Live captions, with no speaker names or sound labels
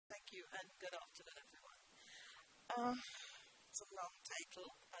and good afternoon, everyone. It's a long title,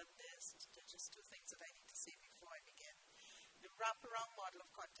 and there's just two things that I need to say before I begin. The wraparound model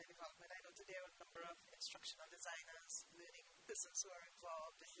of content development. I know today there are a number of instructional designers, learning persons who are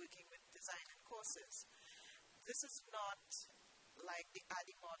involved in working with design and courses. This is not like the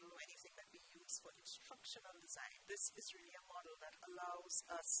ADDIE model or anything that we use for instructional design. This is really a model that allows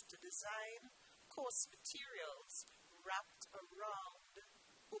us to design course materials wrapped around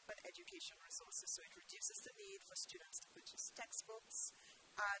open education resources. So it reduces the need for students to purchase textbooks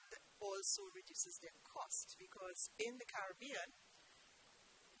and also reduces their cost, because in the Caribbean,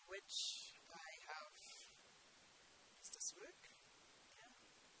 which I have, does this work? Yeah.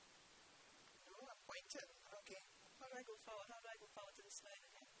 No, I'm pointing. Okay. How do I go forward? How do I go forward to the slide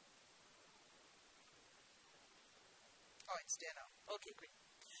again? Oh, it's there now. Okay, great.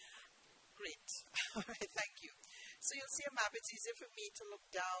 Great. All right, thank you. So you'll see a map. It's easier for me to look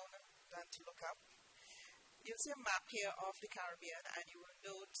down than to look up. You'll see a map here of the Caribbean, and you will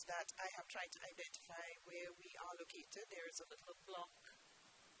note that I have tried to identify where we are located. There is a little block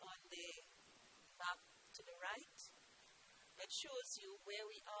on the map to the right that shows you where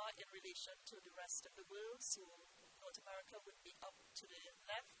we are in relation to the rest of the world. So North America would be up to the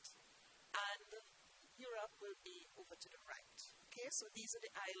left, and Europe will be over to the right. Okay, so these are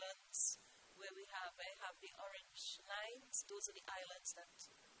the islands where I have the orange lines. Those are the islands that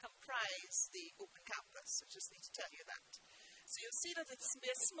comprise the open campus. So just need to tell you that. So you'll see that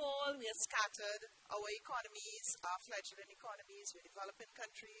we're small, we are scattered. Our economies are fledgling economies. We're developing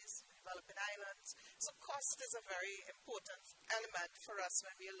countries, developing islands. So cost is a very important element for us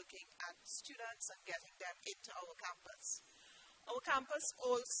when we are looking at students and getting them into our campus. Our campus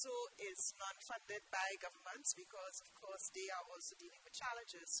also is non-funded by governments because, of course, they are also dealing with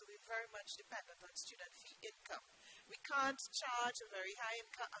challenges. So we're very much dependent on student fee income. We can't charge a very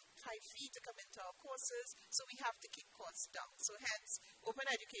high fee to come into our courses, so we have to keep costs down. So hence, open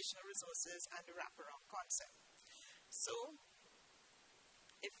educational resources and the wraparound concept. So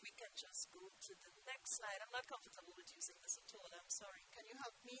if we can just go to the next slide. I'm not comfortable with using this at all. I'm sorry. Can you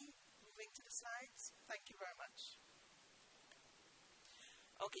help me moving to the slides? Thank you very much.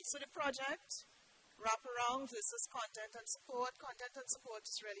 Okay, so the project, wraparound versus content and support. Content and support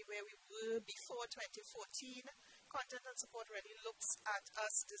is really where we were before 2014. Content and support really looks at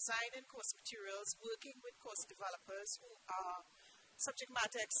us designing course materials, working with course developers who are subject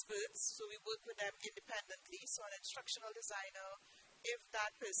matter experts. So we work with them independently. So an instructional designer, if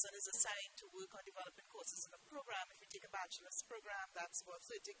that person is assigned to work on developing courses in a program, if we take a bachelor's program, that's about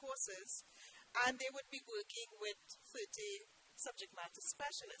 30 courses, and they would be working with 30 subject matter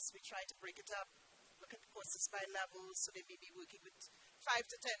specialists. We try to break it up, look at the courses by levels, so they may be working with 5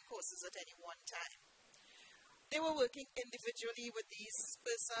 to 10 courses at any one time. They were working individually with these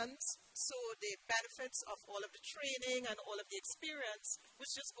persons, so the benefits of all of the training and all of the experience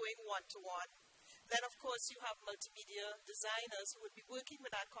was just going one-to-one. Then, of course, you have multimedia designers who would be working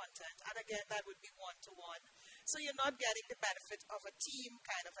with that content, and again, that would be one-to-one. So you're not getting the benefit of a team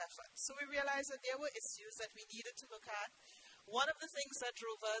kind of effort. So we realized that there were issues that we needed to look at. One of the things that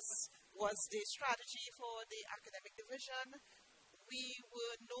drove us was the strategy for the academic division. We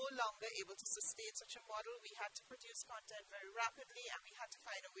were no longer able to sustain such a model. We had to produce content very rapidly, and we had to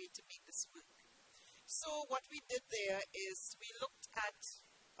find a way to make this work. So what we did there is we looked at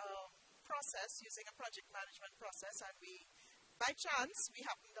process using a project management process, and by chance, we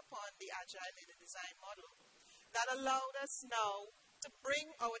happened upon the Agile in the design model that allowed us now to bring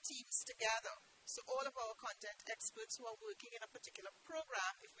our teams together. So all of our content experts who are working in a particular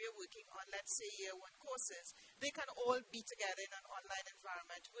program, if we are working on, let's say, year 1 courses, they can all be together in an online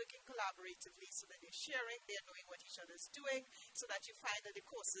environment, working collaboratively so that they're sharing, they're knowing what each other is doing, so that you find that the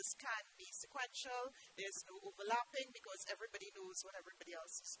courses can be sequential, there's no overlapping because everybody knows what everybody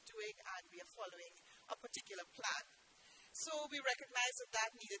else is doing and we are following a particular plan. So we recognized that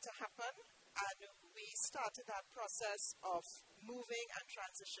that needed to happen, and we started that process of moving and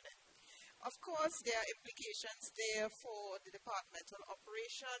transitioning. Of course, there are implications there for the departmental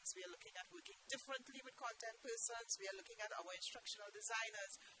operations. We are looking at working differently with content persons. We are looking at our instructional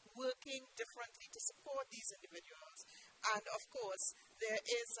designers working differently to support these individuals. And of course, there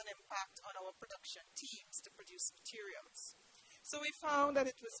is an impact on our production teams to produce materials. So we found that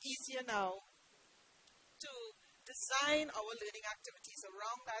it was easier now to design our learning activities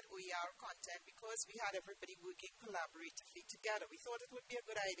around that OER content because we had everybody working collaboratively together. We thought it would be a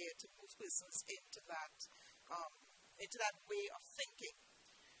good idea to move persons into that way of thinking.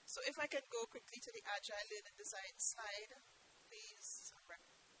 So if I can go quickly to the Agile Learning Design slide, please.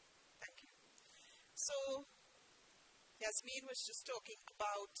 Thank you. So Yasmin was just talking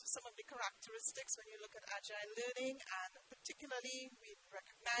about some of the characteristics when you look at Agile learning, and particularly we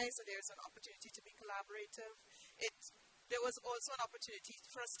recognize that there's an opportunity to be collaborative. There was also an opportunity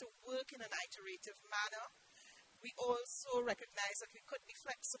for us to work in an iterative manner. We also recognize that we could be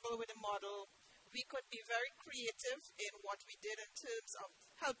flexible with the model. We could be very creative in what we did in terms of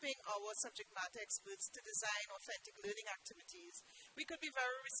helping our subject matter experts to design authentic learning activities. We could be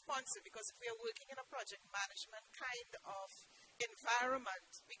very responsive because if we are working in a project management kind of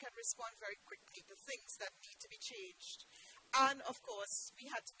environment, we can respond very quickly to things that need to be changed. And, of course,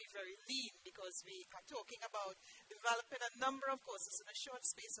 we had to be very lean because we are talking about developing a number of courses in a short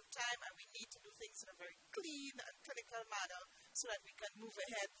space of time, and we need to do things in a very clean and clinical manner so that we can move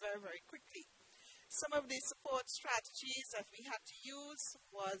ahead very, very quickly. Some of the support strategies that we had to use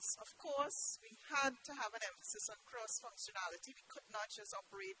was, of course, we had to have an emphasis on cross-functionality. We could not just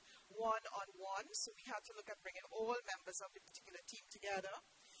operate one-on-one, so we had to look at bringing all members of the particular team together.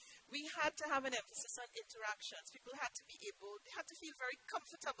 We had to have an emphasis on interactions. People had to be they had to feel very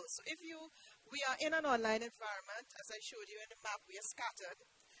comfortable. So we are in an online environment, as I showed you in the map, we are scattered.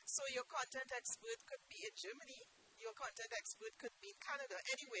 So your content expert could be in Germany, your content expert could be in Canada,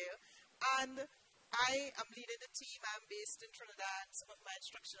 anywhere. And I am leading the team. I'm based in Trinidad. Some of my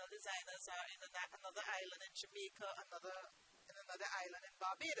instructional designers are in another island in Jamaica, another island in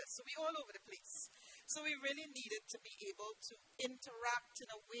Barbados. So we're all over the place. So we really needed to be able to interact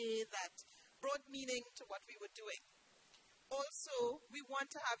in a way that brought meaning to what we were doing. Also, we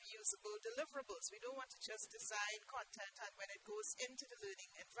want to have usable deliverables. We don't want to just design content and when it goes into the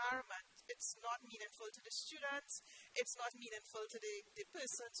learning environment, it's not meaningful to the students, it's not meaningful to the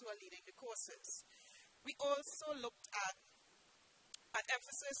persons who are leading the courses. We also looked at an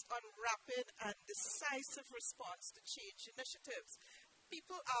emphasis on rapid and decisive response to change initiatives.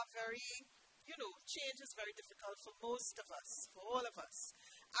 People are change is very difficult for most of us, for all of us.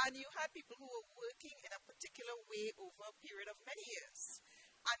 And you had people who were working in a particular way over a period of many years.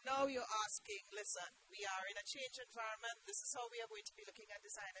 And now you're asking, listen, we are in a change environment. This is how we are going to be looking at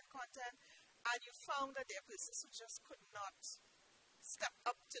design and content. And you found that there are persons who just could not step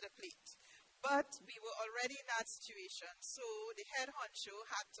up to the plate. But we were already in that situation. So the head honcho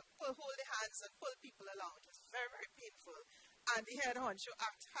had to hold the hands and pull people along. It was very, very painful. And the head honcho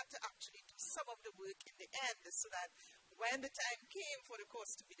had to actually do some of the work in the end so that when the time came for the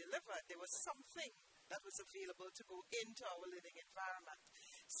course to be delivered, there was something that was available to go into our learning environment.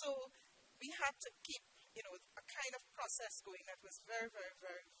 So we had to keep, a kind of process going that was very, very,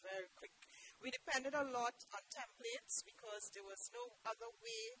 very, very quick. We depended a lot on templates because there was no other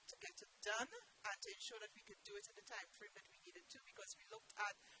way to get it done and to ensure that we could do it in the time frame that we needed to, because we looked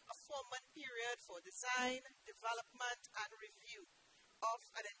at a 4-month period for design, development, and review of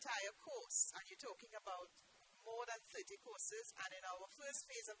an entire course. And you're talking about more than 30 courses, and in our first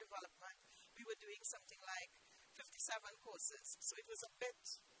phase of development, we were doing something like 57 courses. So it was a bit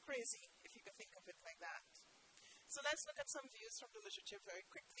crazy, if you can think of it like that. So let's look at some views from the literature very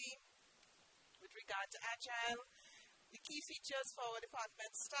quickly. With regard to Agile, the key features for our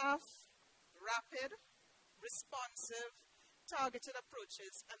department staff: rapid, responsive, targeted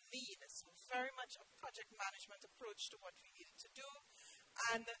approaches, and lean. So very much a project management approach to what we needed to do.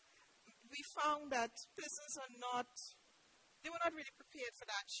 And we found that persons were not really prepared for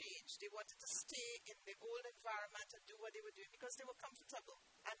that change. They wanted to stay in the old environment and do what they were doing because they were comfortable.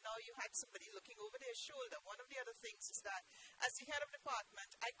 And now you had somebody looking over their shoulder. One of the other things is that as the head of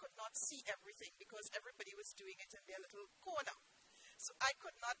department, I could not see everything because everybody was doing it in their little corner. So I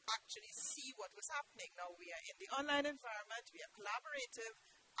could not actually see what was happening. Now we are in the online environment, we are collaborative.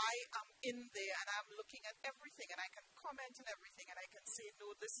 I am in there and I'm looking at everything and I can comment on everything and I can say,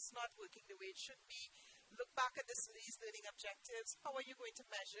 no, this is not working the way it should be. Look back at these learning objectives. How are you going to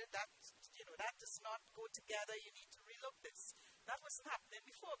measure that? That does not go together. You need to relook this. That wasn't happening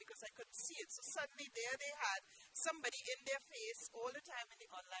before because I couldn't see it. So suddenly there they had somebody in their face all the time in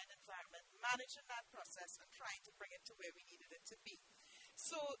the online environment, managing that process and trying to bring it to where we needed it to be.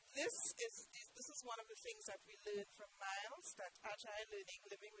 So this is one of the things that we learned from Miles, that Agile learning,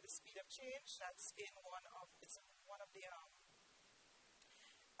 living with the speed of change. That's in one of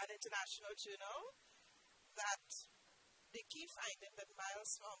an international journal. That the key finding that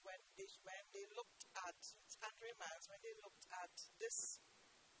Miles found when they looked at, Andrea Miles, when they looked at this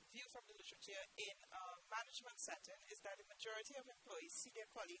view from the literature in a management setting, is that the majority of employees see their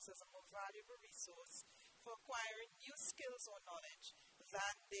colleagues as a more valuable resource for acquiring new skills or knowledge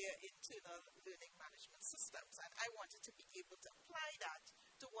than their internal learning management systems. And I wanted to be able to apply that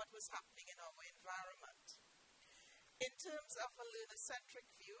to what was happening in our environment. In terms of a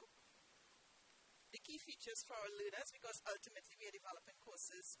learner-centric view, the key features for our learners, because ultimately we are developing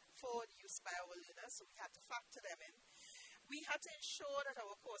courses for use by our learners, so we had to factor them in. We had to ensure that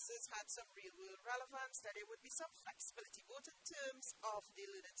our courses had some real-world relevance, that there would be some flexibility, both in terms of the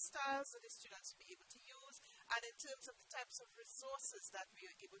learning styles that the students would be able to use, and in terms of the types of resources that we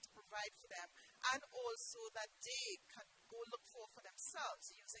are able to provide for them, and also that they can go look for themselves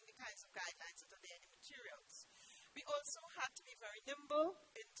using the kinds of guidelines that are there in the materials. We also had to be very nimble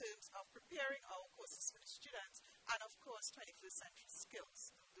in terms of preparing our courses for the students, and of course 21st century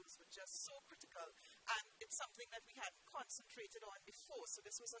skills. Those were just so critical, and it's something that we hadn't concentrated on before, so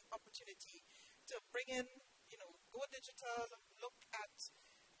this was an opportunity to bring in, go digital, look at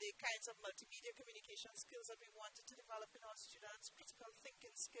the kinds of multimedia communication skills that we wanted to develop in our students, critical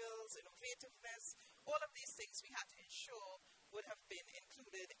thinking skills, innovativeness, all of these things we had to ensure would have been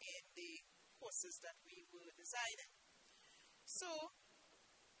included in the courses that we were designing. So,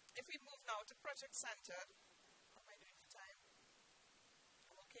 if we move now to project-centered, how am I doing for time?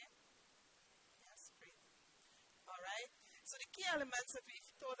 I'm okay? Yes, great. All right. So the key elements that we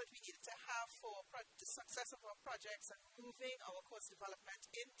thought that we needed to have for the success of our projects and moving our course development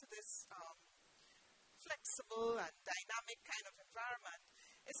into this flexible and dynamic kind of environment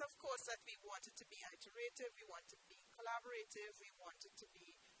is, of course, that we wanted to be iterative, we wanted to be collaborative, we wanted to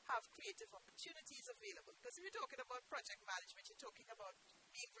have creative opportunities available. Because if you're talking about project management, you're talking about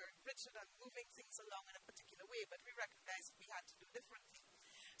being very rigid and moving things along in a particular way, but we recognized that we had to do differently.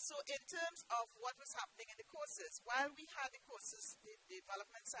 So in terms of what was happening in the courses, while we had the courses, the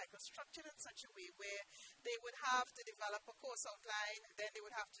development cycle structured in such a way where they would have to develop a course outline, then they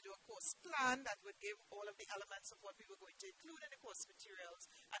would have to do a course plan that would give all of the elements of what we were going to include in the course materials,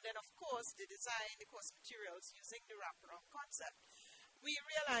 and then of course they design the course materials using the wraparound concept. We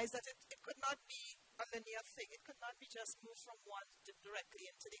realized that it could not be a linear thing. It could not be just moved from one directly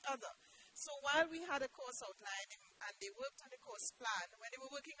into the other. So while we had a course outline and they worked on the course plan, when they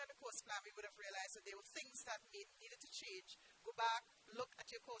were working on the course plan, we would have realized that there were things that needed to change. Go back, look at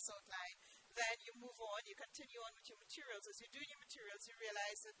your course outline, then you move on, you continue on with your materials. As you're doing your materials, you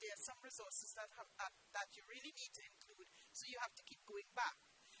realize that there are some resources that you really need to include, so you have to keep going back.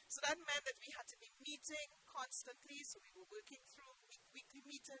 So that meant that we had to be meeting constantly, so we were working through weekly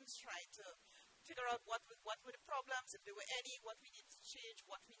meetings, trying to figure out what were the problems, if there were any, what we needed to change,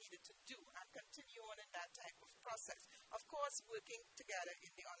 what we needed to do, and continue on in that type of process. Of course, working together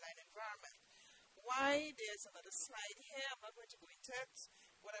in the online environment. Why? There's another slide here. I'm not going to go into it.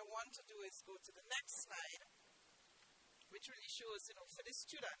 What I want to do is go to the next slide, which really shows, for the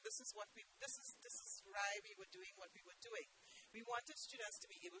student, this is why we were doing what we were doing. We wanted students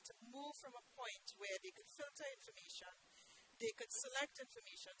to be able to move from a point where they could filter information, they could select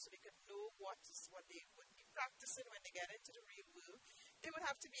information so they could know what they would be practicing when they get into the real world. They would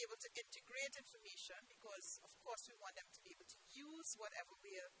have to be able to integrate information because, of course, we want them to be able to use whatever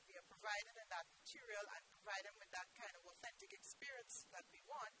we are providing in that material and provide them with that kind of authentic experience that we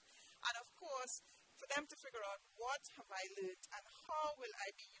want. And, of course, for them to figure out what have I learned and how will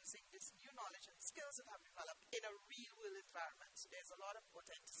I be using this new knowledge and skills that I've developed in a real world environment. So there's a lot of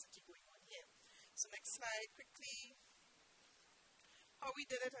authenticity going on here. So next slide quickly. How we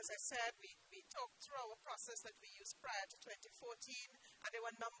did it, as I said, we talked through our process that we used prior to 2014, and there were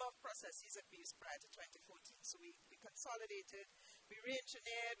a number of processes that we used prior to 2014. So we consolidated, we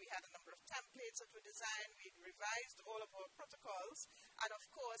re-engineered, we had a number of templates that were designed, we revised all of our protocols, and of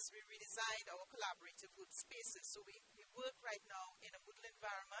course we redesigned our collaborative work spaces. So we work right now in a Moodle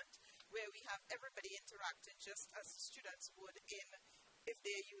environment where we have everybody interacting just as the students would if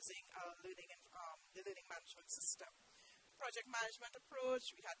they're using the learning management system. Project management approach,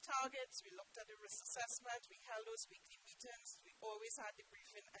 we had targets, we looked at the risk assessment, we held those weekly meetings, we always had the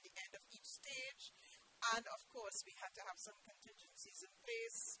briefing at the end of each stage, and of course we had to have some contingencies in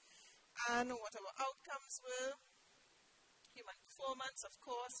place, and what our outcomes were. Human performance, of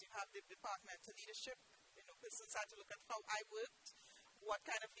course, you have the departmental leadership, persons had to look at how I worked, what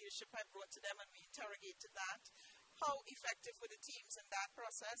kind of leadership I brought to them, and we interrogated that. How effective were the teams in that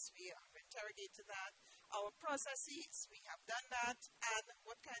process? We have interrogated that. Our processes, we have done that. And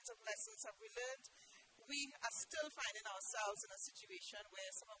what kinds of lessons have we learned? We are still finding ourselves in a situation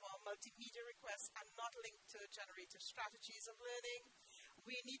where some of our multimedia requests are not linked to generative strategies of learning.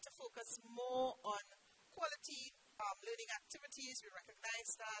 We need to focus more on quality learning activities. We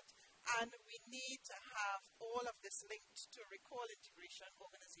recognize that. And we need to have all of this linked to recall integration,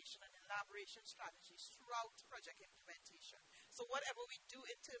 organization, and elaboration strategies throughout project implementation. So whatever we do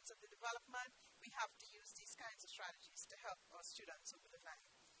in terms of the development, we have to use these kinds of strategies to help our students over the line.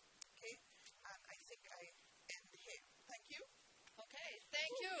 Okay? And I think I end here. Thank you. Okay,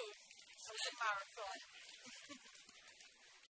 thank you. It was a marathon.